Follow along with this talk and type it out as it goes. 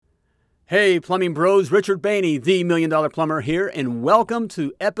Hey, Plumbing Bros, Richard Bainey, the $1 Million Plumber here, and welcome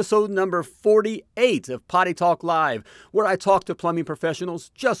to episode number 48 of Potty Talk Live, where I talk to plumbing professionals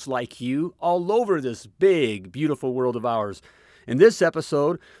just like you all over this big, beautiful world of ours. In this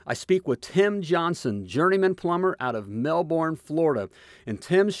episode, I speak with Tim Johnson, journeyman plumber out of Melbourne, Florida, and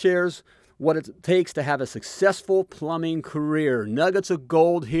Tim shares what it takes to have a successful plumbing career. Nuggets of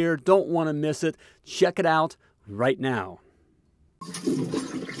gold here, don't want to miss it. Check it out right now.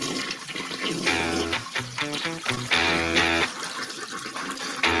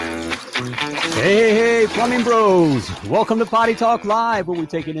 Hey, Plumbing Bros. Welcome to Potty Talk Live, where we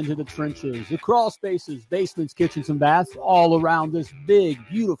take it into the trenches, the crawl spaces, basements, kitchens, and baths, all around this big,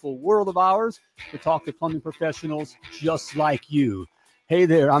 beautiful world of ours to talk to plumbing professionals just like you. Hey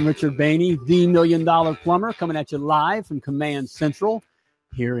there, I'm Richard Bainey, the $1 Million Plumber, coming at you live from Command Central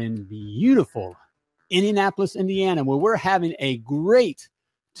here in beautiful Indianapolis, Indiana, where we're having a great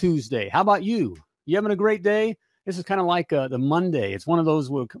Tuesday. How about you? You having a great day? This is kind of like the Monday. It's one of those,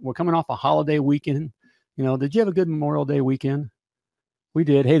 we're coming off a holiday weekend. You know, did you have a good Memorial Day weekend? We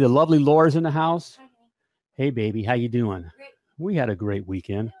did. Hey, the lovely Laura's in the house. Hi. Hey, baby, how you doing? Great. We had a great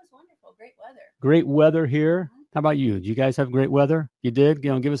weekend. It was wonderful. Great weather. Great weather here. How about you? Did you guys have great weather? You did?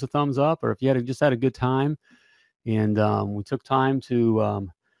 You know, give us a thumbs up, or if you just had a good time. And we took time to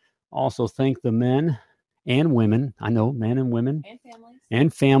also thank the men and women. I know, men and women.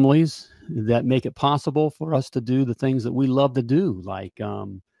 And families that make it possible for us to do the things that we love to do, like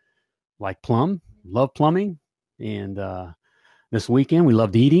love plumbing. And this weekend we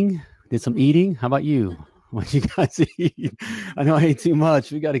loved eating, did some eating. How about you? What did you guys eat? I know I ate too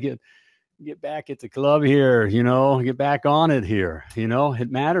much. We got to get back at the club here, you know, get back on it here. You know, it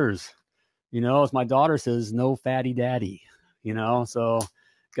matters. You know, as my daughter says, no fatty daddy, you know, so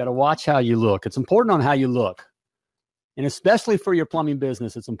got to watch how you look. It's important on how you look. And especially for your plumbing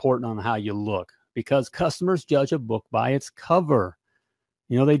business, it's important on how you look, because customers judge a book by its cover.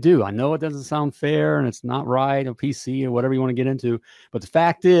 You know, they do. I know it doesn't sound fair and it's not right, or PC or whatever you want to get into. But the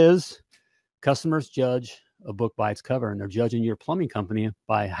fact is, customers judge a book by its cover, and they're judging your plumbing company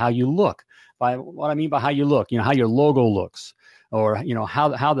by how you look. By what I mean by how you look, you know, how your logo looks, or, you know, how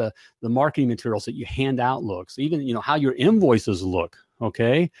the marketing materials that you hand out looks, even, you know, how your invoices look.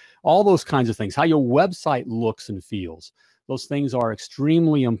 Okay. All those kinds of things, how your website looks and feels. Those things are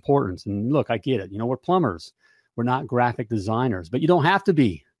extremely important. And look, I get it. You know, we're plumbers. We're not graphic designers, but you don't have to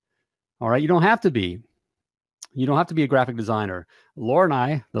be. All right. You don't have to be. You don't have to be a graphic designer. Laura and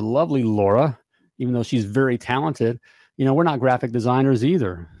I, the lovely Laura, even though she's very talented, you know, we're not graphic designers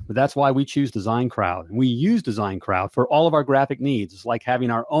either. But that's why we choose Design Crowd. And we use Design Crowd for all of our graphic needs. It's like having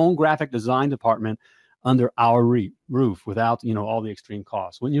our own graphic design department under our roof without, you know, all the extreme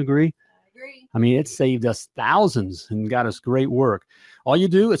costs. Wouldn't you agree? I agree. I mean, it saved us thousands and got us great work. All you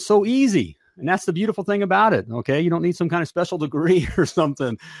do, it's so easy. And that's the beautiful thing about it. Okay. You don't need some kind of special degree or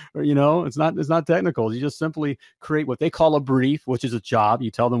something, or, you know, it's not technical. You just simply create what they call a brief, which is a job.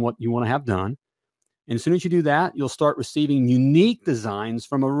 You tell them what you want to have done. And as soon as you do that, you'll start receiving unique designs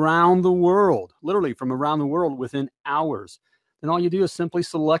from around the world, literally from around the world within hours. And all you do is simply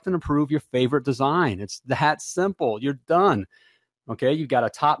select and approve your favorite design. It's that simple. You're done. Okay, you've got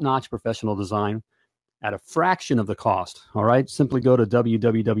a top-notch professional design at a fraction of the cost. All right, simply go to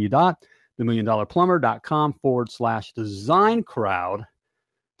www.themilliondollarplumber.com/design crowd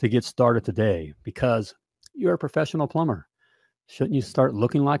to get started today, because you're a professional plumber. Shouldn't you start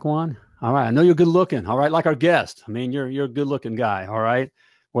looking like one? All right, I know you're good looking. All right, like our guest. I mean, you're a good looking guy. All right.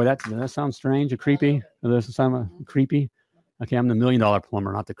 Boy, that sounds strange or creepy. Does that sound creepy? Okay, I'm the $1 Million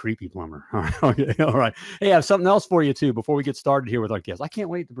Plumber, not the creepy plumber. All right, okay, all right. Hey, I have something else for you, too, before we get started here with our guest. I can't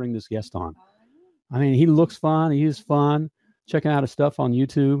wait to bring this guest on. I mean, he looks fun. He is fun. Checking out his stuff on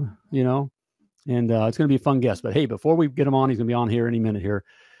YouTube, you know, and it's going to be a fun guest. But, hey, before we get him on, he's going to be on here any minute here,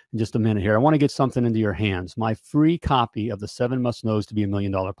 in just a minute here. I want to get something into your hands, my free copy of the 7 Must Knows to be a $1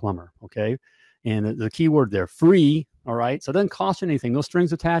 Million Plumber, okay? And the key word there, free, all right? So it doesn't cost you anything. No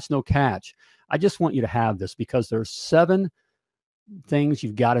strings attached, no catch. I just want you to have this, because there's 7 things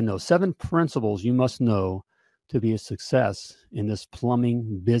you've got to know, 7 principles you must know to be a success in this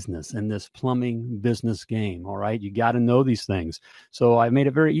plumbing business, in this plumbing business game. All right. You got to know these things. So I made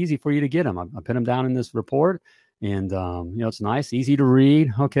it very easy for you to get them. I put them down in this report, and, you know, it's nice, easy to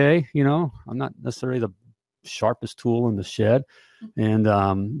read. Okay. You know, I'm not necessarily the sharpest tool in the shed, and,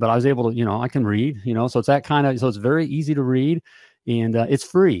 but I was able to, you know, I can read, you know, so it's that kind of, so it's very easy to read. And it's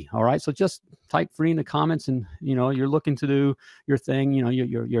free. All right. So just type free in the comments, and, you know, you're looking to do your thing. You know,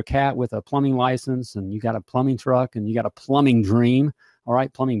 you're a cat with a plumbing license, and you got a plumbing truck, and you got a plumbing dream. All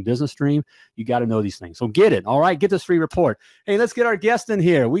right, Plumbing Business Stream. You got to know these things. So get it. All right, get this free report. Hey, let's get our guest in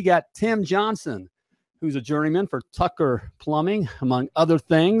here. We got Tim Johnson, who's a journeyman for Tucker Plumbing, among other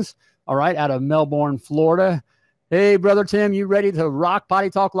things. All right, out of Melbourne, Florida. Hey, brother Tim, you ready to rock Potty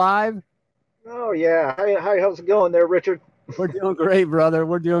Talk Live? Oh, yeah. Hi, how's it going there, Richard? We're doing great, brother.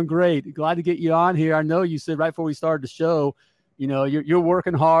 We're doing great. Glad to get you on here. I know you said right before we started the show, you know, you're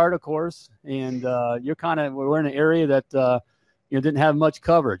working hard, of course, and we're in an area that didn't have much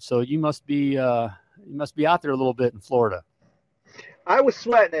coverage, so you must be out there a little bit in Florida. I was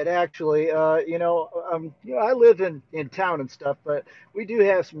sweating it, actually. I live in town and stuff, but we do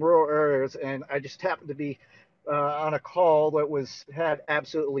have some rural areas, and I just happened to be on a call that had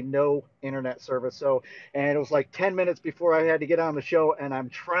absolutely no internet service. And it was like 10 minutes before I had to get on the show, and I'm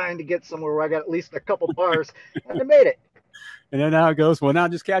trying to get somewhere where I got at least a couple bars, and I made it. And then how it goes. Well, now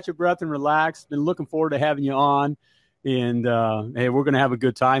just catch your breath and relax. Been looking forward to having you on, and hey, we're going to have a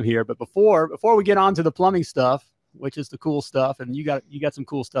good time here. But before we get on to the plumbing stuff, which is the cool stuff, and you got some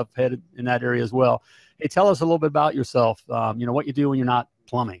cool stuff headed in that area as well. Hey, tell us a little bit about yourself. What you do when you're not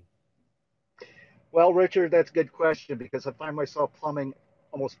plumbing. Well, Richard, that's a good question because I find myself plumbing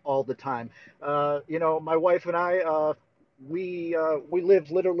almost all the time. My wife and I, we live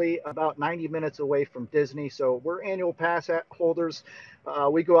literally about 90 minutes away from Disney, so we're annual pass holders.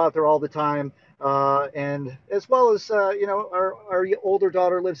 We go out there all the time, and as well as our older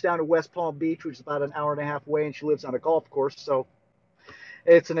daughter lives down in West Palm Beach, which is about an hour and a half away, and she lives on a golf course, so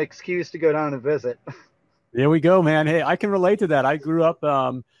it's an excuse to go down and visit. There we go, man. Hey, I can relate to that. I grew up.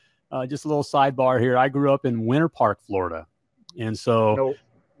 Just a little sidebar here. I grew up in Winter Park, Florida, and so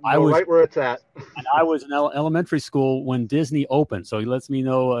I was right where it's at. And I was in elementary school when Disney opened, so he lets me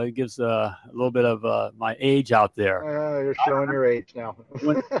know. It gives a little bit of my age out there. You're showing your age now.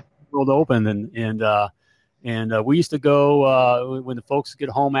 When the world opened, and we used to go when the folks get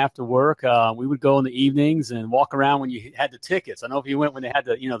home after work. We would go in the evenings and walk around when you had the tickets. I don't know if you went when they had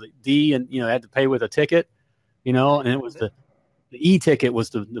the D and had to pay with a ticket, and it was the e-ticket was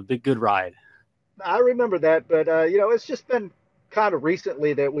the big good ride. I remember that, but it's just been kind of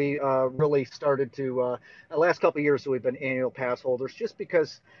recently that we really started to the last couple of years that we've been annual pass holders, just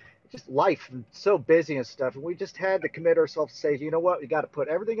because just life and so busy and stuff, and we just had to commit ourselves to say, you know what, we got to put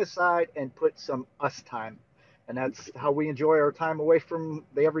everything aside and put some us time, and that's how we enjoy our time away from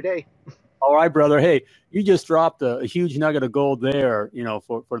the everyday. All right, brother. Hey, you just dropped a huge nugget of gold there,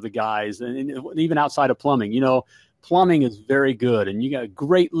 for the guys, and even outside of plumbing, plumbing is very good, and you got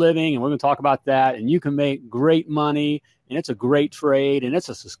great living, and we're going to talk about that, and you can make great money, and it's a great trade, and it's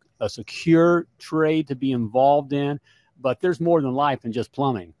a secure trade to be involved in, but there's more than life than just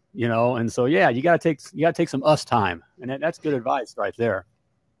plumbing, and so, yeah, you got to take some us time, and that's good advice right there.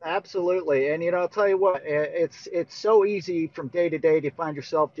 Absolutely. And, I'll tell you what, it's so easy from day to day to find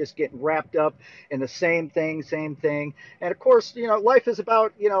yourself just getting wrapped up in the same thing. And of course, life is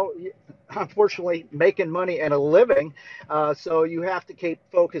about, unfortunately making money and a living. So you have to keep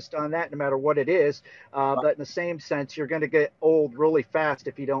focused on that no matter what it is. But in the same sense, you're going to get old really fast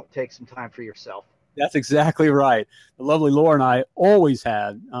if you don't take some time for yourself. That's exactly right. The lovely Laura and I always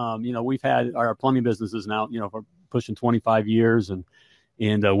had, we've had our plumbing businesses now, for pushing 25 years and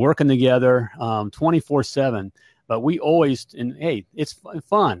working together 24/7. But we always, and hey, it's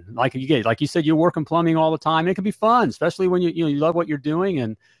fun. Like you said, you're working plumbing all the time. It can be fun, especially when you love what you're doing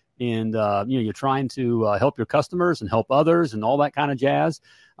and you're trying to help your customers and help others and all that kind of jazz.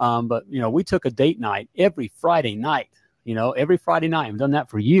 But we took a date night every Friday night. I've done that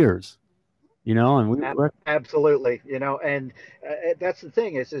for years. And we absolutely, and that's the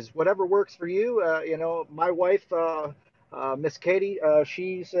thing is whatever works for you. My wife. Miss Katie,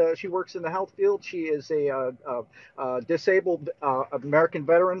 she works in the health field. She is a disabled American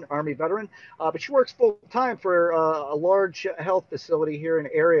veteran, Army veteran, but she works full time for a large health facility here in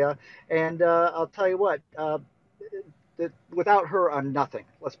the area. And I'll tell you what, without her, I'm nothing.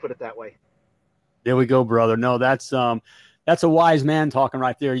 Let's put it that way. There we go, brother. No, that's a wise man talking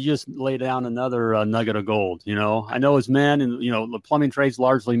right there. You just lay down another nugget of gold. I know as men, and the plumbing trade's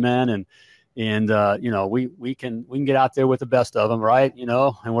largely men, and we can get out there with the best of them, right?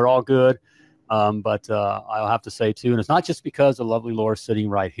 And we're all good. But I'll have to say too, and it's not just because the lovely Laura's sitting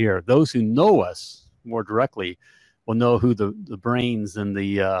right here. Those who know us more directly will know who the brains and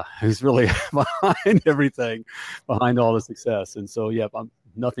the who's really behind everything, behind all the success. And so, yeah, I'm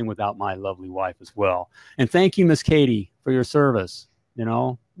nothing without my lovely wife as well. And thank you, Miss Katie, for your service. And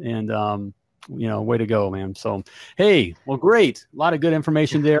way to go, man. So, hey, well, great, a lot of good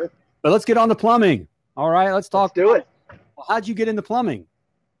information there. But let's get on to plumbing. All right, let's talk. Let's do it. Well, how'd you get into plumbing?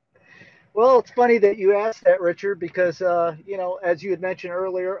 Well, it's funny that you asked that, Richard, because as you had mentioned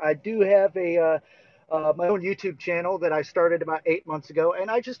earlier, I do have my own YouTube channel that I started about 8 months ago, and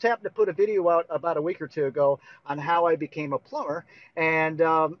I just happened to put a video out about a week or two ago on how I became a plumber. And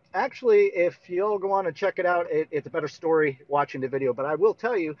actually, if you all go on and check it out, it's a better story watching the video. But I will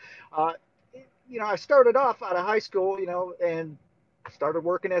tell you, uh, I started off out of high school, and started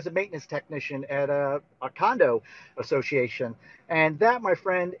working as a maintenance technician at a condo association. And that, my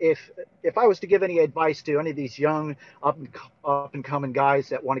friend, if I was to give any advice to any of these young up and coming guys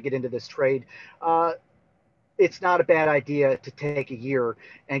that want to get into this trade, uh, it's not a bad idea to take a year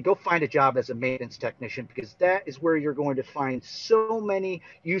and go find a job as a maintenance technician, because that is where you're going to find so many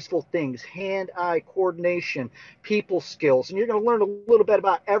useful things: hand-eye coordination, people skills, and you're going to learn a little bit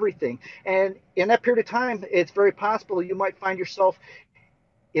about everything. And in that period of time, it's very possible you might find yourself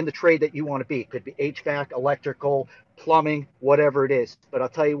in the trade that you want to be. It could be HVAC, electrical, plumbing, whatever it is. But I'll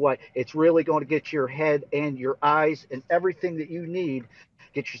tell you what, it's really going to get your head and your eyes and everything that you need,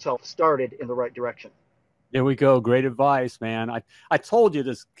 get yourself started in the right direction. There we go. Great advice, man. I told you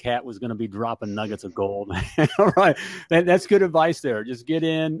this cat was going to be dropping nuggets of gold. All right. That's good advice there. Just get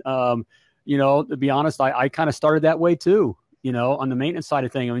in. To be honest, I kind of started that way too, on the maintenance side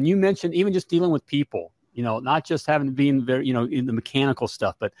of things. I mean, you mentioned even just dealing with people, not just having to be in very, in the mechanical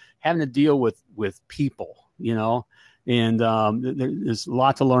stuff, but having to deal with people, and there's a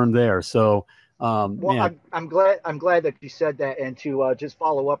lot to learn there. So, well, I'm glad that you said that, and to just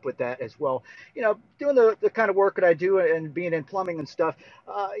follow up with that as well. Doing the kind of work that I do and being in plumbing and stuff.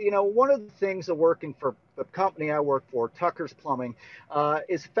 One of the things of working for the company I work for, Tucker's Plumbing,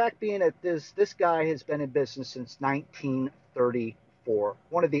 is the fact being that this guy has been in business since 1934.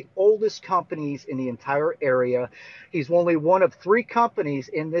 One of the oldest companies in the entire area. He's only one of three companies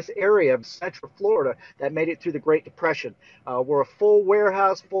in this area of Central Florida that made it through the Great Depression. We're a full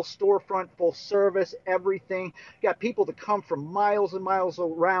warehouse, full storefront, full service, everything. Got people that come from miles and miles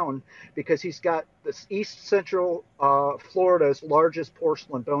around, because he's got this East Central Florida's largest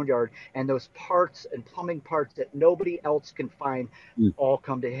porcelain boneyard, and those parts and plumbing parts that nobody else can find all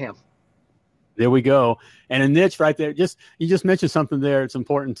come to him. There we go. And a niche right there. You just mentioned something there. It's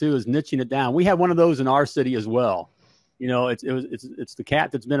important too, is niching it down. We have one of those in our city as well. It's the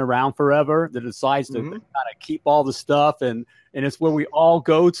cat that's been around forever that decides to kind of keep all the stuff, and it's where we all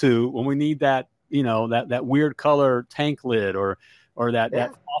go to when we need that, that weird color tank lid or that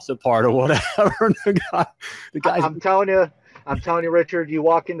faucet part or whatever. the guys. I'm telling you, Richard, you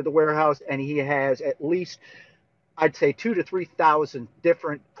walk into the warehouse and he has at least, I'd say, 2,000 to 3,000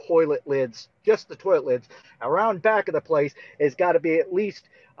 different toilet lids, just the toilet lids. Around back of the place has got to be at least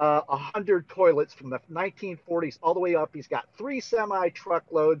 100 toilets from the 1940s all the way up. He's got 3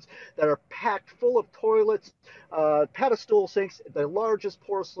 semi-truckloads that are packed full of toilets, pedestal sinks, the largest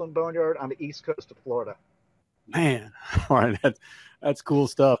porcelain boneyard on the east coast of Florida. Man, all right, that's cool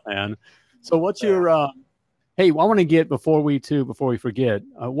stuff, man. So what's your hey, I want to get before we forget,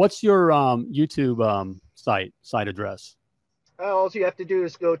 what's your YouTube site address? All you have to do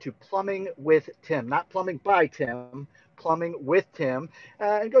is go to Plumbing with Tim, not Plumbing by Tim, Plumbing with Tim,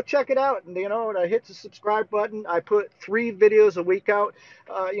 and go check it out. And and I hit the subscribe button. I put 3 videos a week out.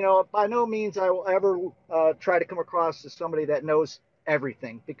 By no means I will ever try to come across as somebody that knows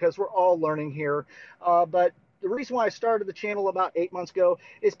everything, because we're all learning here. But the reason why I started the channel about 8 months ago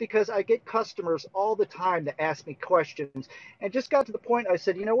is because I get customers all the time that ask me questions, and just got to the point I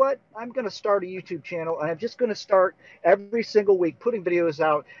said, you know what, I'm going to start a YouTube channel, and I'm just going to start every single week putting videos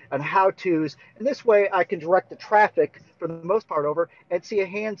out on how-tos, and this way I can direct the traffic for the most part over and see a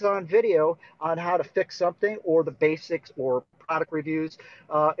hands-on video on how to fix something, or the basics, or product reviews.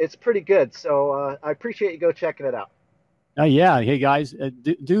 It's pretty good, so I appreciate you go checking it out. Yeah. Hey guys,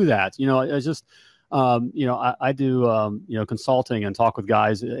 do that. It's just, I do, consulting and talk with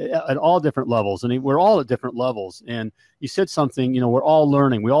guys at all different levels. And we're all at different levels. And you said something, we're all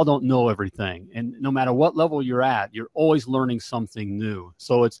learning. We all don't know everything. And no matter what level you're at, you're always learning something new.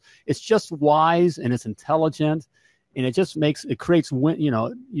 So it's just wise, and it's intelligent, and it creates,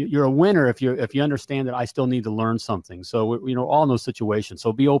 you're a winner if you understand that I still need to learn something. So, all in those situations.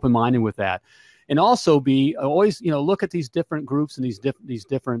 So be open-minded with that. And also be always, look at these different groups and these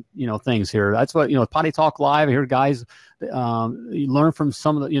different, things here. That's what, Potty Talk Live. I hear guys, you learn from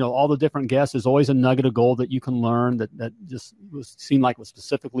some of the, all the different guests. There's always a nugget of gold that you can learn that just seemed like was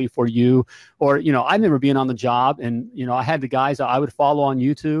specifically for you. Or, I remember being on the job, and, I had the guys that I would follow on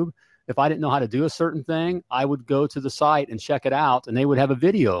YouTube. If I didn't know how to do a certain thing, I would go to the site and check it out, and they would have a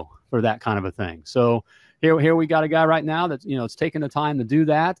video for that kind of a thing. So here we got a guy right now that's, it's taking the time to do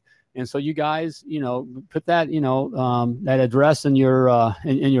that. And so you guys, put that, that address in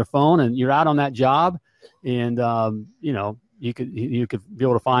your phone, and you're out on that job, and you could be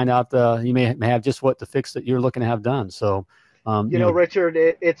able to find out you may have just what to fix that you're looking to have done. So. Richard,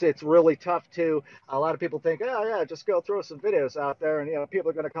 it's really tough too. A lot of people think, oh yeah, just go throw some videos out there, and people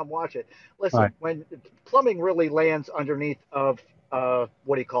are going to come watch it. Listen, right. When plumbing really lands underneath of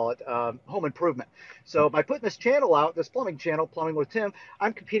what do you call it, home improvement. So by putting this channel out, this plumbing channel, Plumbing with Tim,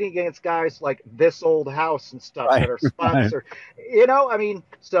 I'm competing against guys like This Old House and stuff right. that are sponsored.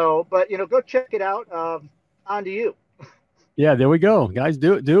 Right. But go check it out. On to you. Yeah, there we go, guys.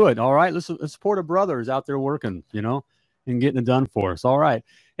 Do it. All right, let's support a brother who's out there working, and getting it done for us. All right.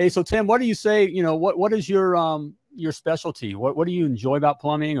 Hey, so Tim, what do you say? What is your specialty? What do you enjoy about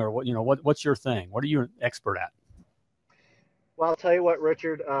plumbing, or what's your thing? What are you an expert at? Well, I'll tell you what,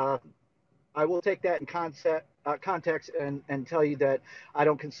 Richard. I will take that in context and tell you that I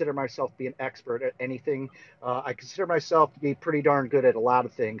don't consider myself to be an expert at anything. I consider myself to be pretty darn good at a lot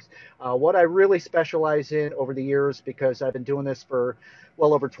of things. What I really specialize in over the years, because I've been doing this for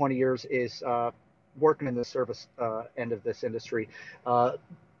well over 20 years, is working in the service end of this industry.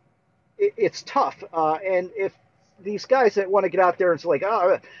 It's tough. And if these guys that want to get out there and say, like,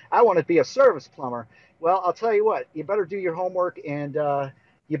 oh, I want to be a service plumber, well, I'll tell you what, you better do your homework, and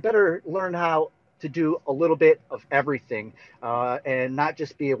you better learn how to do a little bit of everything, and not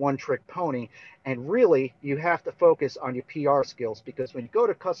just be a one-trick pony. And really, you have to focus on your PR skills, because when you go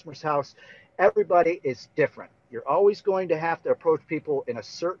to a customer's house, everybody is different. You're always going to have to approach people in a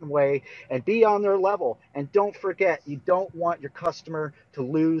certain way and be on their level. And don't forget, you don't want your customer to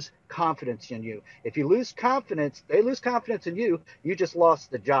lose confidence in you. If you lose confidence, they lose confidence in you, you just lost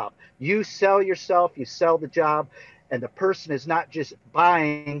the job. You sell yourself, you sell the job, and the person is not just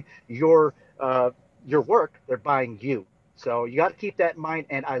buying your work, they're buying you. So you got to keep that in mind,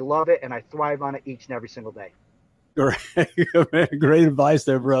 and I love it, and I thrive on it each and every single day. Great advice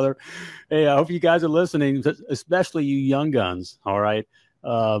there, brother. Hey, I hope you guys are listening, especially you young guns. All right.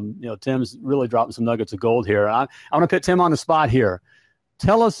 Tim's really dropping some nuggets of gold here. I want to put Tim on the spot here.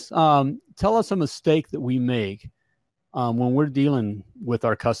 Tell us a mistake that we make when we're dealing with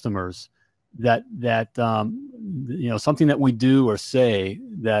our customers, that something that we do or say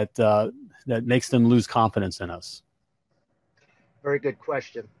that makes them lose confidence in us. Very good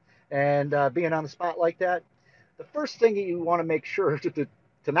question. And being on the spot like that, the first thing you want to make sure to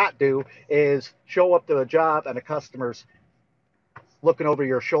not do is show up to a job and a customer's looking over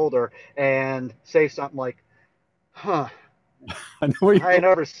your shoulder and say something like, huh,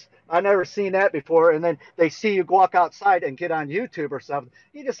 I never seen that before. And then they see you walk outside and get on YouTube or something.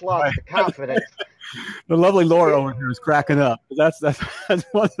 You just lost the confidence. The lovely Laura over here is cracking up. That's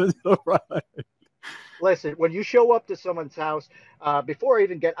what's right. Listen, when you show up to someone's house, before I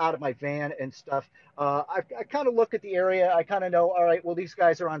even get out of my van and stuff, I kind of look at the area. I kind of know, all right, well, these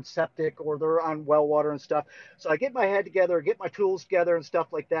guys are on septic or they're on well water and stuff. So I get my head together, get my tools together and stuff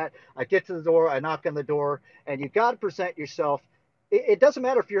like that. I get to the door, I knock on the door, and you got to present yourself. It doesn't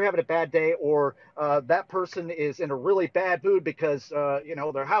matter if you're having a bad day or that person is in a really bad mood because,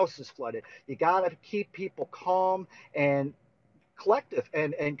 their house is flooded. You got to keep people calm and collective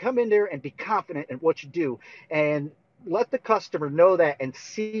and come in there and be confident in what you do, and let the customer know that and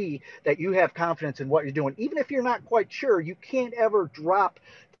see that you have confidence in what you're doing. Even if you're not quite sure, you can't ever drop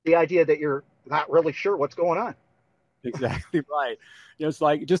the idea that you're not really sure what's going on. Exactly right. It's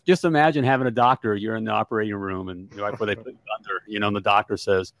like just imagine having a doctor. You're in the operating room, and right before they put you under, and the doctor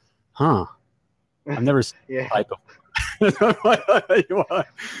says, "Huh, I've never seen that type of." It's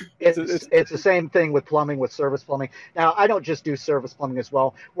the same thing with plumbing, with service plumbing. Now, I don't just do service plumbing as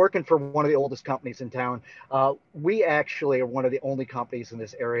well. Working for one of the oldest companies in town, we actually are one of the only companies in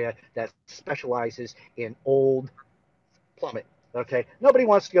this area that specializes in old plumbing. Okay, nobody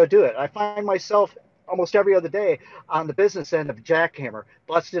wants to go do it. I find myself almost every other day on the business end of a jackhammer,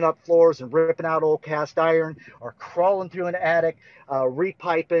 busting up floors and ripping out old cast iron, or crawling through an attic,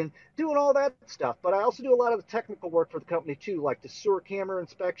 repiping, doing all that stuff. But I also do a lot of the technical work for the company too, like the sewer camera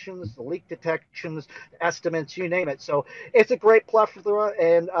inspections, the leak detections, estimates, you name it. So it's a great plethora,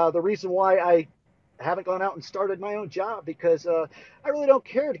 and the reason why I haven't gone out and started my own job, because I really don't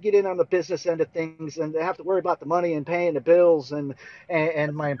care to get in on the business end of things and have to worry about the money and paying the bills and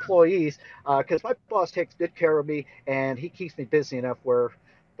my employees, because my boss takes good care of me and he keeps me busy enough where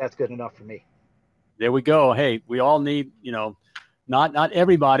that's good enough for me. There we go. Hey, we all need, not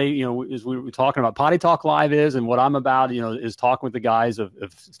everybody, as we were talking about, Potty Talk Live is, and what I'm about, is talking with the guys of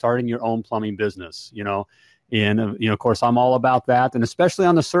starting your own plumbing business, And, of course, I'm all about that. And especially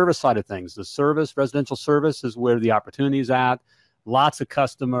on the service side of things, the service, residential service is where the opportunity is at. lots of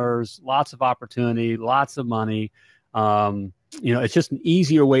customers, lots of opportunity, lots of money. It's just an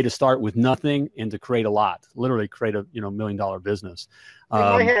easier way to start with nothing and to create a lot, literally create a, $1 million business. Hey,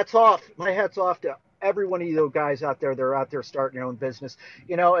 my hat's off. My hat's off to every one of you guys out there that are out there starting your own business.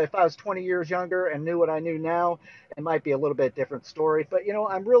 If I was 20 years younger and knew what I knew now, it might be a little bit different story. But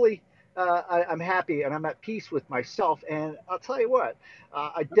I'm really, I'm happy and I'm at peace with myself. And I'll tell you what,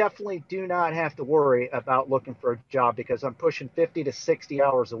 I definitely do not have to worry about looking for a job because I'm pushing 50 to 60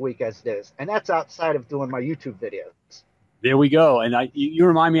 hours a week as it is, and that's outside of doing my YouTube videos. There we go. And you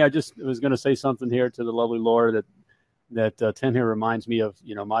remind me. I just was going to say something here to the lovely Laura that Tim here reminds me of,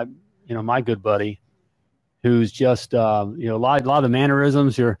 my good buddy, who's just, a lot of the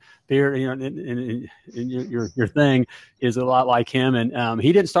mannerisms, your beard, and your thing is a lot like him. And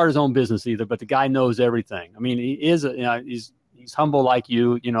he didn't start his own business either, but the guy knows everything. I mean, he is, he's humble like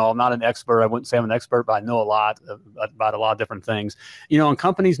you. I'm not an expert. I wouldn't say I'm an expert, but I know a lot about a lot of different things. And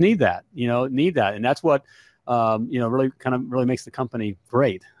companies need that. And that's what really makes the company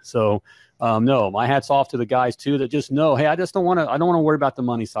great. So. No, my hat's off to the guys too that just know, hey, I don't want to worry about the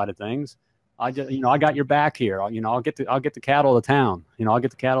money side of things. I just, I got your back here. I'll get the cattle of the town. I'll get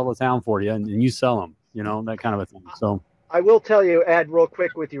the cattle of the town for you, and you sell them. That kind of a thing. So I will tell you, add real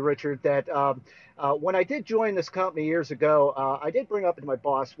quick with you, Richard, that when I did join this company years ago, I did bring up to my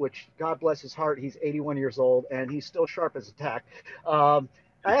boss, which God bless his heart, he's 81 years old and he's still sharp as a tack. I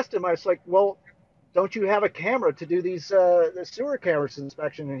asked him, I was like, well, don't you have a camera to do these the sewer cameras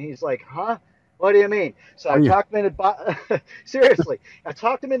inspection? And he's like, huh? What do you mean? So I talked him into seriously. I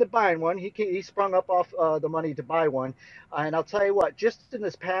talked him into buying one. He sprung up off the money to buy one. And I'll tell you what, just in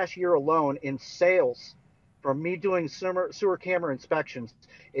this past year alone in sales from me doing sewer camera inspections,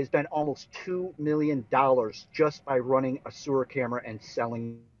 it's been almost $2 million just by running a sewer camera and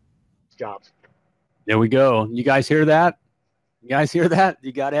selling jobs. There we go. You guys hear that? You guys hear that?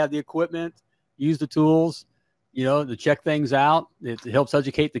 You got to have the equipment. Use the tools, to check things out. It helps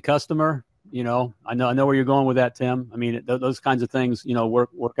educate the customer. I know where you're going with that, Tim. I mean, those kinds of things,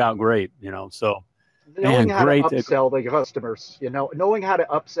 work out great. So knowing how to upsell the customers, knowing how to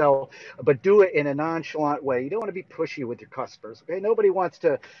upsell, but do it in a nonchalant way. You don't want to be pushy with your customers. Okay, nobody wants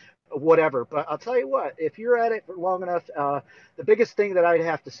to. Whatever, but I'll tell you what, if you're at it for long enough, the biggest thing that I'd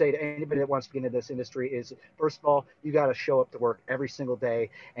have to say to anybody that wants to get into this industry is, first of all, you got to show up to work every single day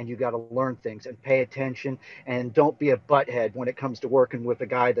and you got to learn things and pay attention and don't be a butthead when it comes to working with a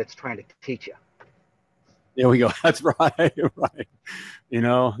guy that's trying to teach you. There we go. That's right. Right.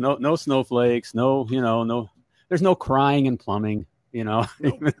 No snowflakes, no, there's no crying and plumbing, Nope.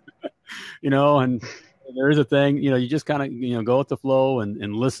 And there is a thing, you just kind of, go with the flow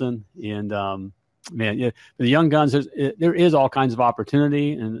and listen. And for the young guns, there is all kinds of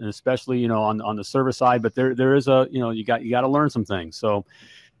opportunity, and especially, on the service side. But there is you got to learn some things. So,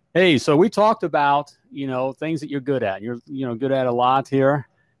 hey, so we talked about things that you're good at. You're good at a lot here,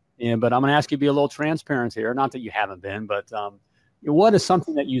 but I'm going to ask you to be a little transparent here. Not that you haven't been, but what is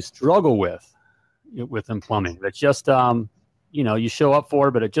something that you struggle with in plumbing? That's just you show up for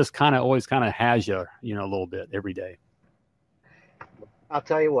it, but it just always has you, a little bit every day. I'll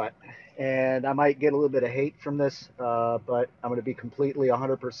tell you what, and I might get a little bit of hate from this, but I'm going to be completely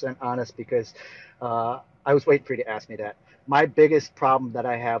 100% honest because I was waiting for you to ask me that. My biggest problem that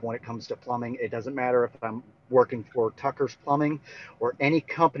I have when it comes to plumbing, it doesn't matter if I'm working for Tucker's Plumbing or any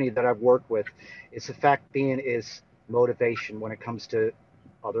company that I've worked with, is the fact is motivation when it comes to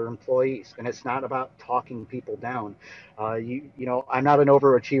other employees. And it's not about talking people down. I'm not an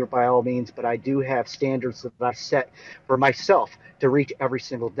overachiever by all means, but I do have standards that I set for myself to reach every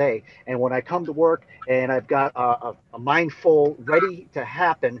single day. And when I come to work and I've got a mind full ready to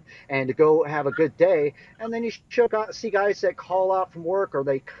happen and to go have a good day, and then you see guys that call out from work, or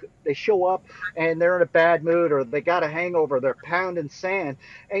they show up and they're in a bad mood, or they got a hangover, they're pounding sand.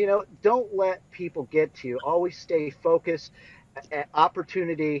 And don't let people get to you. Always stay focused.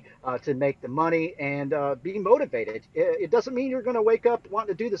 Opportunity to make the money and be motivated. It doesn't mean you're going to wake up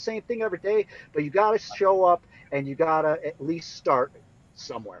wanting to do the same thing every day, but you got to show up and you got to at least start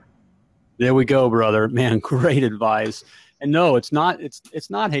somewhere. There we go, brother. Man, great advice. And no, it's not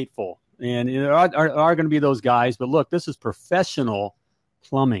hateful. And there are going to be those guys, but look, this is professional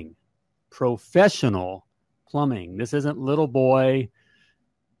plumbing. Professional plumbing. This isn't little boy,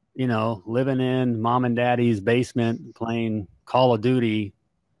 living in mom and daddy's basement playing Call of Duty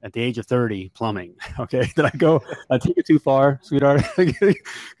at the age of 30 plumbing. Okay. Did I take it too far, sweetheart? Can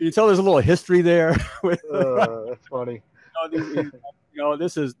you tell there's a little history there? That's funny.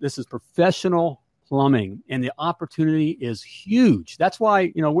 This is professional plumbing, and the opportunity is huge. That's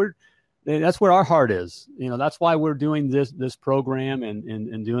why, That's where our heart is. That's why we're doing this program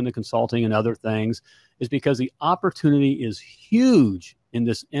and doing the consulting and other things, is because the opportunity is huge in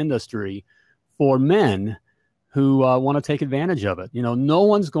this industry for men who want to take advantage of it. No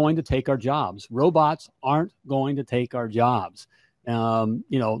one's going to take our jobs. Robots aren't going to take our jobs. On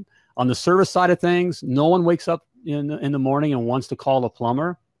the service side of things, no one wakes up in the morning and wants to call a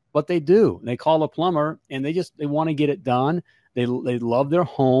plumber, but they do. They call a plumber and they want to get it done. They love their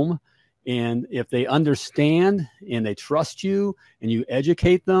home. And if they understand and they trust you and you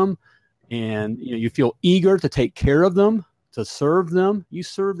educate them and you feel eager to take care of them, to serve them, you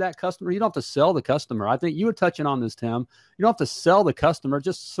serve that customer. You don't have to sell the customer. I think you were touching on this, Tim. You don't have to sell the customer,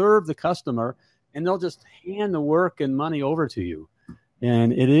 just serve the customer, and they'll just hand the work and money over to you.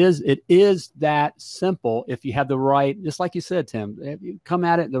 And it is that simple if you have the right, just like you said, Tim, if you come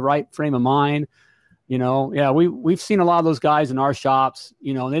at it the right frame of mind. We've seen a lot of those guys in our shops,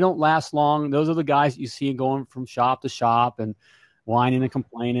 they don't last long. Those are the guys that you see going from shop to shop and whining and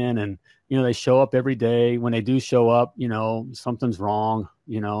complaining, and they show up every day. When they do show up, something's wrong,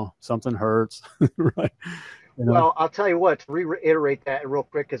 something hurts. Right. Well, I'll tell you what, to reiterate that real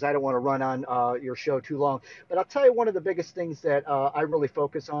quick, because I don't want to run on your show too long, but I'll tell you one of the biggest things that I really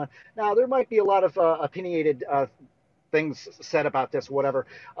focus on. Now, there might be a lot of opinionated things said about this, whatever,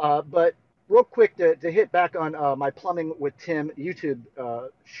 but real quick to hit back on my Plumbing with Tim YouTube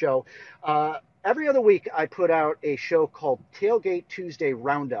show. Every other week, I put out a show called Tailgate Tuesday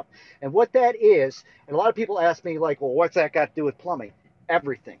Roundup. And what that is, and a lot of people ask me, like, well, what's that got to do with plumbing?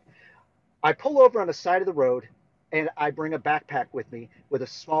 Everything. I pull over on the side of the road, and I bring a backpack with me with a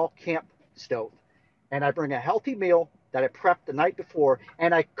small camp stove. And I bring a healthy meal that I prepped the night before,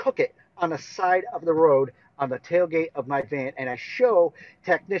 and I cook it on the side of the road on the tailgate of my van, and I show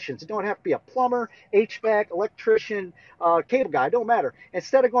technicians. It don't have to be a plumber, HVAC, electrician, cable guy, it don't matter.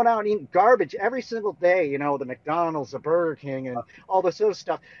 Instead of going out and eating garbage every single day, the McDonald's, the Burger King, and all this other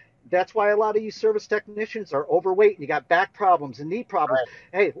stuff. That's why a lot of you service technicians are overweight and you got back problems and knee problems.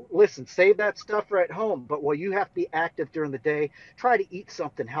 Right. Hey, listen, save that stuff for at home. But while you have to be active during the day, try to eat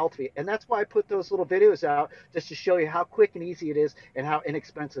something healthy. And that's why I put those little videos out, just to show you how quick and easy it is and how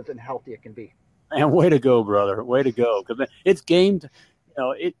inexpensive and healthy it can be. And way to go, brother. Way to go. Because it's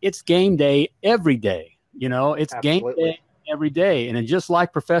it's game day every day. It's Absolutely. Game day every day. And just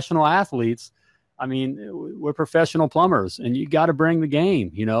like professional athletes, I mean, we're professional plumbers, and you got to bring the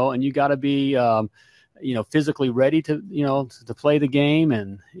game, and you got to be, physically ready to, to play the game,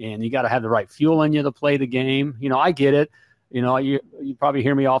 and you got to have the right fuel in you to play the game. I get it. You probably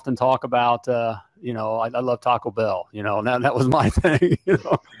hear me often talk about, I love Taco Bell, and that was my thing,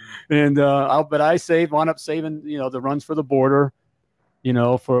 and but I wound up saving, the runs for the border,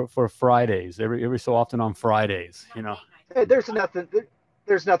 for Fridays, every so often on Fridays, Hey,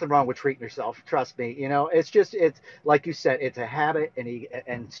 there's nothing wrong with treating yourself. Trust me. It's like you said, it's a habit,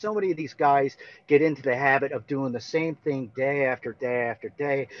 and so many of these guys get into the habit of doing the same thing day after day after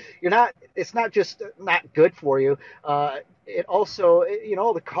day. It's not just not good for you. It also,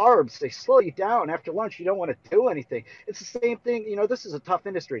 the carbs, they slow you down. After lunch, you don't want to do anything. It's the same thing. This is a tough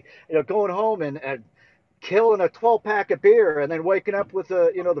industry. Going home and killing a 12-pack of beer and then waking up with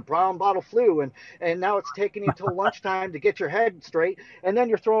the brown bottle flu, and now it's taking you till lunchtime to get your head straight, and then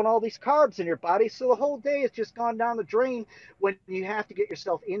you're throwing all these carbs in your body, so the whole day has just gone down the drain. When you have to get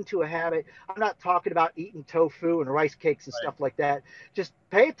yourself into a habit, I'm not talking about eating tofu and rice cakes and stuff like that. Just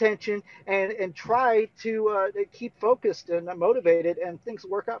pay attention and try to keep focused and motivated, and things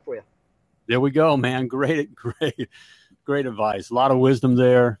will work out for you. There we go, man. Great advice. A lot of wisdom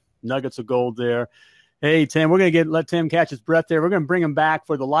there, nuggets of gold there. Hey, Tim, we're going to let Tim catch his breath there. We're going to bring him back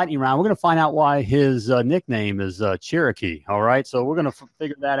for the lightning round. We're going to find out why his nickname is Cherokee. All right. So we're going to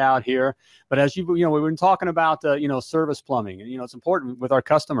figure that out here. But as we've been talking about, service plumbing, and, it's important with our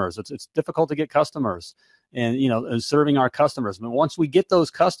customers. It's difficult to get customers and, serving our customers. But once we get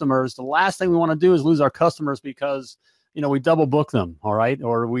those customers, the last thing we want to do is lose our customers because, we double book them. All right.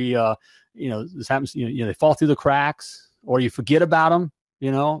 Or we, this happens, they fall through the cracks, or you forget about them.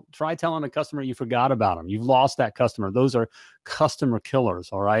 Try telling a customer you forgot about them. You've lost that customer. Those are customer killers.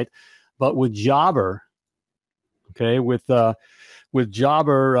 All right. But with Jobber, okay, with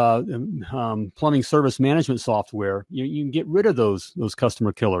Jobber plumbing service management software, you can get rid of those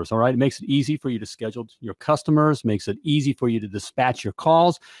customer killers. All right. It makes it easy for you to schedule your customers, makes it easy for you to dispatch your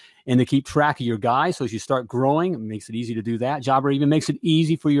calls and to keep track of your guys. So as you start growing, it makes it easy to do that. Jobber even makes it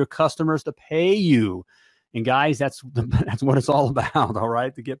easy for your customers to pay you. And guys, that's what it's all about, all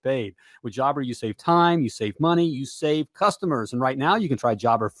right, to get paid. With Jobber, you save time, you save money, you save customers. And right now, you can try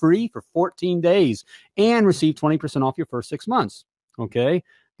Jobber free for 14 days and receive 20% off your first 6 months, okay?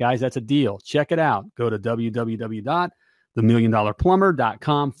 Guys, that's a deal. Check it out. Go to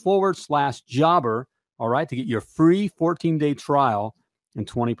www.themilliondollarplumber.com/jobber, all right, to get your free 14-day trial and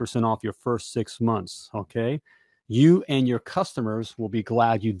 20% off your first 6 months, okay? You and your customers will be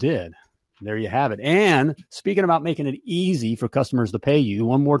glad you did. There you have it. And speaking about making it easy for customers to pay you,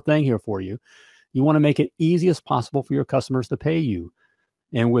 one more thing here for you. You want to make it easy as possible for your customers to pay you.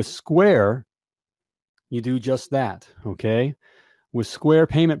 And with Square, you do just that, okay? With Square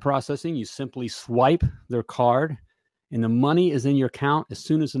payment processing, you simply swipe their card and the money is in your account as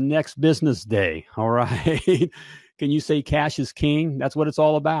soon as the next business day, all right? Can you say cash is king? That's what it's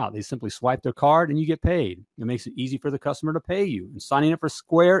all about. They simply swipe their card and you get paid. It makes it easy for the customer to pay you. And signing up for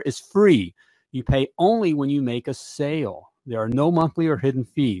Square is free. You pay only when you make a sale. There are no monthly or hidden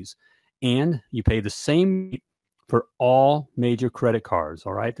fees. And you pay the same for all major credit cards,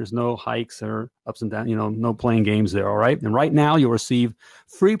 all right? There's no hikes or ups and downs, no playing games there, all right? And right now you'll receive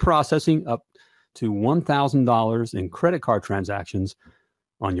free processing up to $1,000 in credit card transactions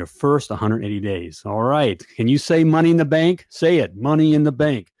on your first 180 days. All right. Can you say money in the bank? Say it, money in the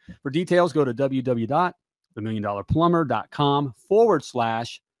bank. For details, go to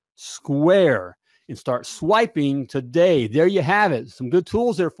www.themilliondollarplumber.com/square and start swiping today. There you have it. Some good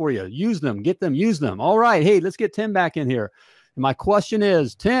tools there for you. Use them, get them, use them. All right. Hey, let's get Tim back in here. And my question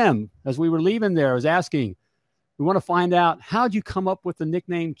is, Tim, as we were leaving there, I was asking, we want to find out, how'd you come up with the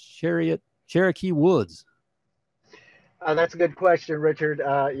nickname Cherokee Woods? That's a good question, Richard.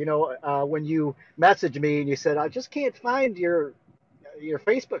 When you messaged me and you said, I just can't find your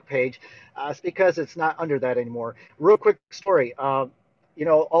Facebook page, it's because it's not under that anymore. Real quick story. All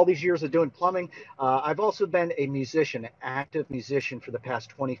these years of doing plumbing, I've also been a musician, an active musician for the past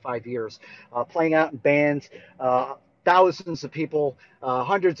 25 years, playing out in bands, thousands of people,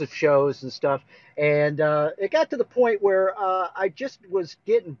 hundreds of shows and stuff. And it got to the point where I just was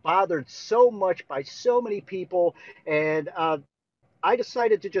getting bothered so much by so many people. And I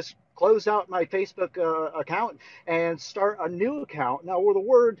decided to just close out my Facebook account and start a new account. Now, where the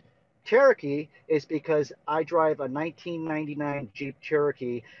word Cherokee is because I drive a 1999 Jeep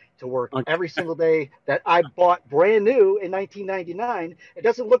Cherokee to work every single day that I bought brand new in 1999. It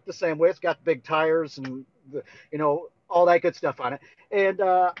doesn't look the same way. It's got big tires and, all that good stuff on it. And,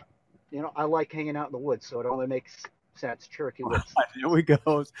 I like hanging out in the woods, so it only makes sense. Cherokee Woods. Here we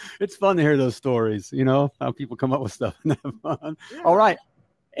go. It's fun to hear those stories, how people come up with stuff and have fun. Yeah. All right.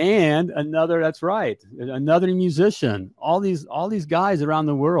 And that's right. Another musician, all these guys around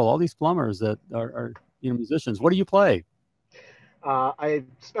the world, all these plumbers that are musicians. What do you play? I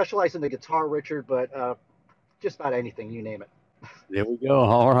specialize in the guitar, Richard, but just about anything, you name it. There we go.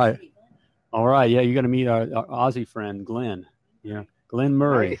 All right. Yeah. You got to meet our Aussie friend, Glenn. Yeah. Glenn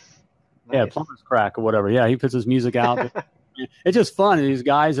Murray. Nice. Yeah. Plumber's Crack or whatever. Yeah. He puts his music out. It's just fun. These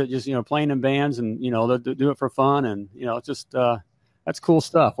guys that just, playing in bands and, they do it for fun. And, it's just, that's cool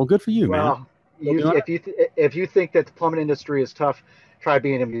stuff. Well, good for you, man. If you think that the plumbing industry is tough, try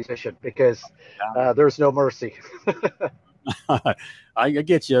being a musician because there's no mercy. I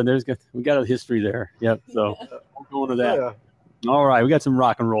get you. We got a history there. Yep. So I'm going to that. Yeah. All right, we got some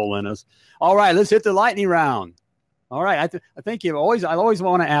rock and roll in us. All right, let's hit the lightning round. All right, I think I always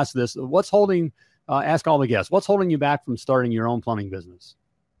want to ask this. Ask all the guests. What's holding you back from starting your own plumbing business?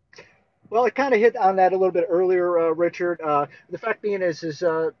 Well, I kind of hit on that a little bit earlier, Richard. The fact being is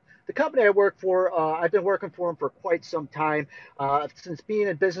the company I work for, I've been working for them for quite some time. Since being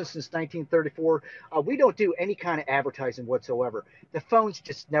in business since 1934, we don't do any kind of advertising whatsoever. The phones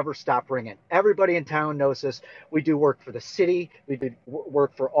just never stop ringing. Everybody in town knows us. We do work for the city. We do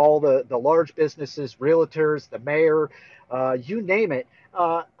work for all the large businesses, realtors, the mayor, you name it.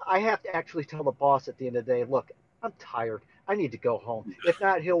 I have to actually tell the boss at the end of the day, look, I'm tired. I need to go home. If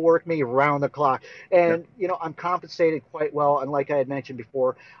not, he'll work me around the clock. And, I'm compensated quite well. And like I had mentioned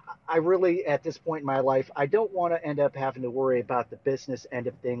before, I really, at this point in my life, I don't want to end up having to worry about the business end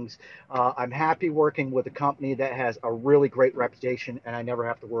of things. I'm happy working with a company that has a really great reputation, and I never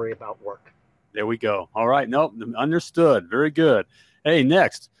have to worry about work. There we go. All right. Nope. Understood. Very good. Hey,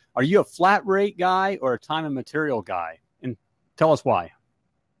 next, are you a flat rate guy or a time and material guy? And tell us why.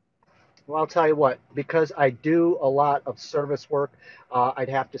 Well, I'll tell you what, because I do a lot of service work, I'd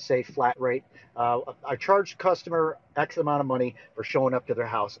have to say flat rate. I charge customer X amount of money for showing up to their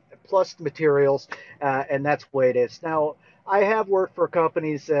house, plus the materials, and that's the way it is. Now, I have worked for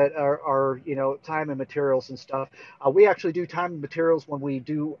companies that are time and materials and stuff. We actually do time and materials when we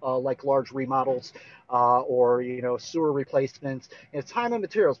do like large remodels or sewer replacements. And it's time and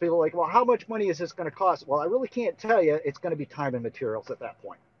materials. People are like, well, how much money is this going to cost? Well, I really can't tell you. It's going to be time and materials at that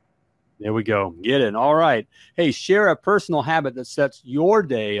point. There we go. Get it. All right. Hey, share a personal habit that sets your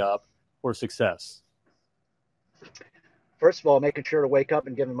day up for success. First of all, making sure to wake up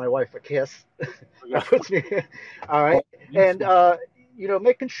and giving my wife a kiss. That puts me. All right, and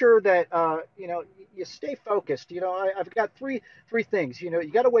making sure that you stay focused. I've got three things.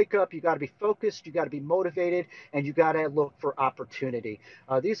 You got to wake up. You got to be focused. You got to be motivated, and you got to look for opportunity.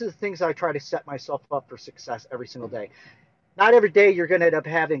 These are the things I try to set myself up for success every single day. Not every day you're going to end up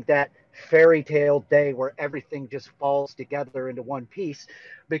having that fairy tale day where everything just falls together into one piece,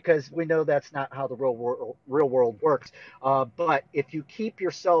 because we know that's not how the real world works. But if you keep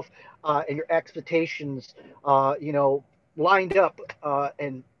yourself and your expectations, lined up,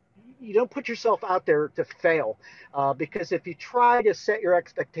 and you don't put yourself out there to fail, because if you try to set your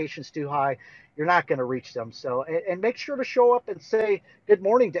expectations too high, you're not going to reach them. So, and make sure to show up and say good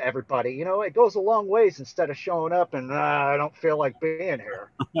morning to everybody. It goes a long ways instead of showing up and I don't feel like being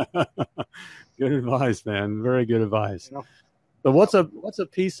here. Good advice, man. Very good advice. So what's a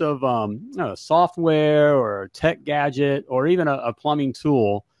piece of software or tech gadget or even a plumbing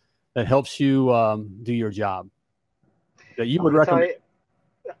tool that helps you do your job that you would recommend?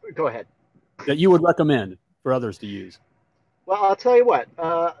 Go ahead. That you would recommend for others to use? Well, I'll tell you what.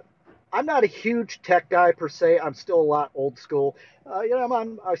 I'm not a huge tech guy per se. I'm still a lot old school. I'm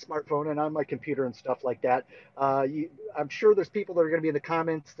on my smartphone and on my computer and stuff like that. I'm sure there's people that are going to be in the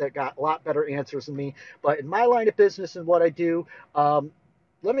comments that got a lot better answers than me. But in my line of business and what I do,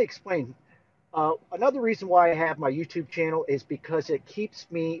 let me explain. Another reason why I have my YouTube channel is because it keeps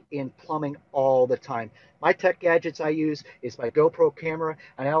me in plumbing all the time. My tech gadgets I use is my GoPro camera,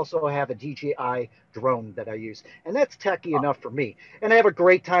 and I also have a DJI drone that I use. And that's techy enough for me. And I have a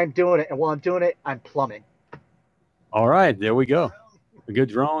great time doing it. And while I'm doing it, I'm plumbing. All right. There we go. A good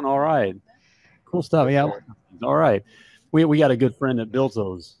drone. All right. Cool stuff. Yeah. All right. We got a good friend that builds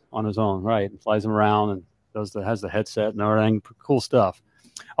those on his own, right? And flies them around and has the headset and everything. Cool stuff.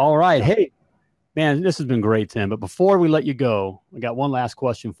 All right. Hey, man, this has been great, Tim. But before we let you go, I got one last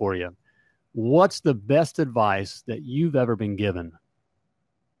question for you. What's the best advice that you've ever been given?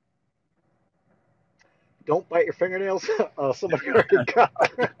 Don't bite your fingernails. Somebody already got.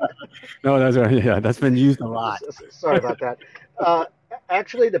 No, that's been used a lot. Sorry about that.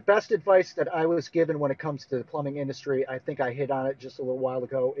 Actually, the best advice that I was given when it comes to the plumbing industry, I think I hit on it just a little while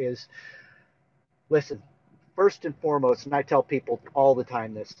ago, is listen, first and foremost, and I tell people all the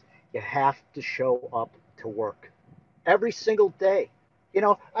time this, you have to show up to work every single day.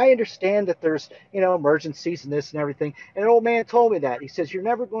 I understand that there's, emergencies and this and everything. And an old man told me that. He says, you're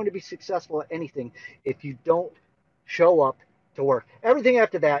never going to be successful at anything if you don't show up to work. Everything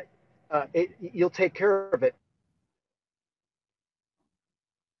after that, you'll take care of it.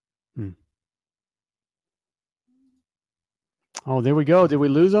 Oh, there we go. Did we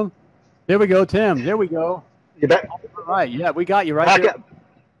lose him? There we go, Tim. There we go. You bet. All right. Yeah, we got you right there.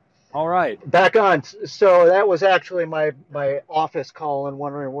 All right. Back on. So that was actually my office call and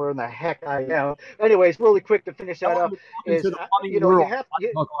wondering where in the heck I am. Anyways, really quick to finish that up is, you have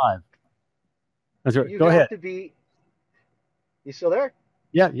live. That's right. You go have ahead. To be. You still there?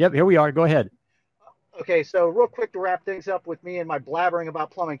 Yeah. Yep. Here we are. Go ahead. Okay. So real quick to wrap things up with me and my blabbering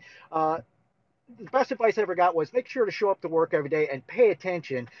about plumbing. The best advice I ever got was make sure to show up to work every day and pay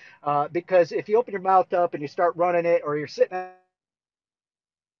attention, because if you open your mouth up and you start running it, or you're sitting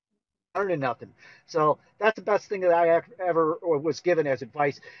learning nothing. So that's the best thing that I ever was given as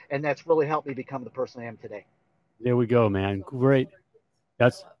advice, and that's really helped me become the person I am today. There we go, man. Great.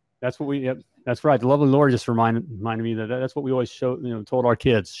 That's what we. Yep, that's right. The lovely Lord just reminded me that's what we always told our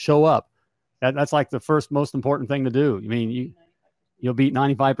kids. Show up. That's like the first most important thing to do. I mean, you'll beat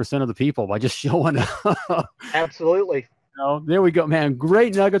 95% of the people by just showing up. Absolutely. There we go, man.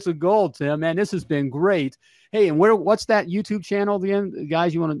 Great nuggets of gold, Tim. Man, this has been great. Hey, and what's that YouTube channel again?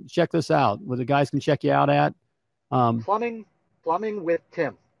 Guys, you want to check this out? Where the guys can check you out at? Plumbing with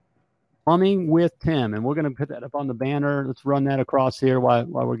Tim. Plumbing with Tim. And we're going to put that up on the banner. Let's run that across here while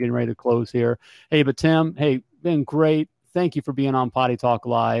we're getting ready to close here. Hey, but Tim, hey, been great. Thank you for being on Potty Talk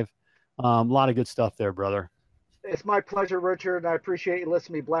Live. A lot of good stuff there, brother. It's my pleasure, Richard, and I appreciate you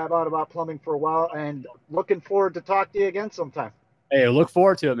listening to me blab out about plumbing for a while, and looking forward to talk to you again sometime. Hey, look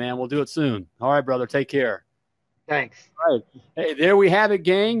forward to it, man. We'll do it soon. All right, brother. Take care. Thanks. All right. Hey, there we have it,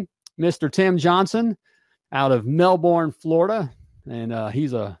 gang. Mr. Tim Johnson out of Melbourne, Florida, and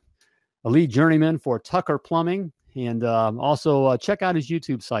he's a lead journeyman for Tucker Plumbing, and also check out his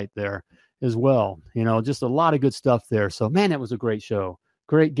YouTube site there as well. Just a lot of good stuff there. So, man, that was a great show.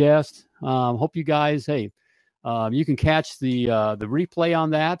 Great guest. Hope you guys, hey, you can catch the replay on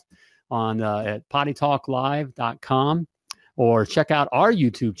that at pottytalklive.com. or check out our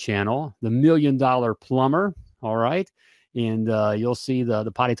YouTube channel, The $1 Million Plumber. All right. And you'll see the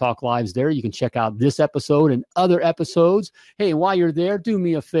Potty Talk Lives there. You can check out this episode and other episodes. Hey, while you're there, do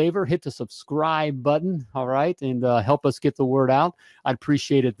me a favor, hit the subscribe button, all right, and help us get the word out. I'd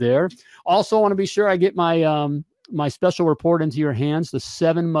appreciate it there. Also, I want to be sure I get my my special report into your hands, the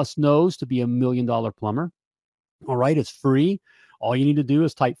 7 must-knows to be $1 million plumber. All right, it's free. All you need to do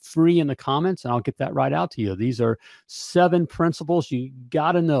is type free in the comments, and I'll get that right out to you. These are 7 principles you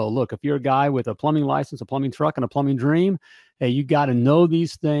got to know. Look, if you're a guy with a plumbing license, a plumbing truck, and a plumbing dream, hey, you got to know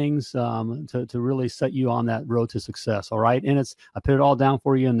these things to really set you on that road to success. All right, and I put it all down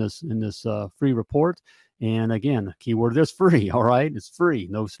for you in this free report. And again, keyword is free. All right, it's free,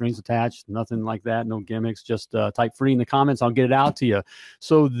 no strings attached, nothing like that, no gimmicks. Just type free in the comments. I'll get it out to you.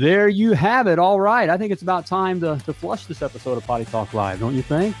 So there you have it. All right, I think it's about time to flush this episode of Potty Talk Live, don't you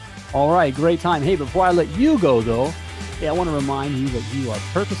think? All right, great time. Hey, before I let you go though, hey, I want to remind you that you are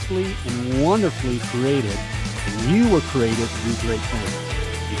purposefully and wonderfully created, and you were created to do great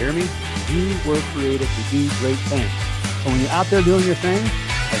things. You hear me? You were created to do great things. So when you're out there doing your thing,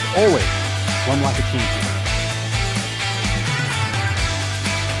 as always, plumb like a champion.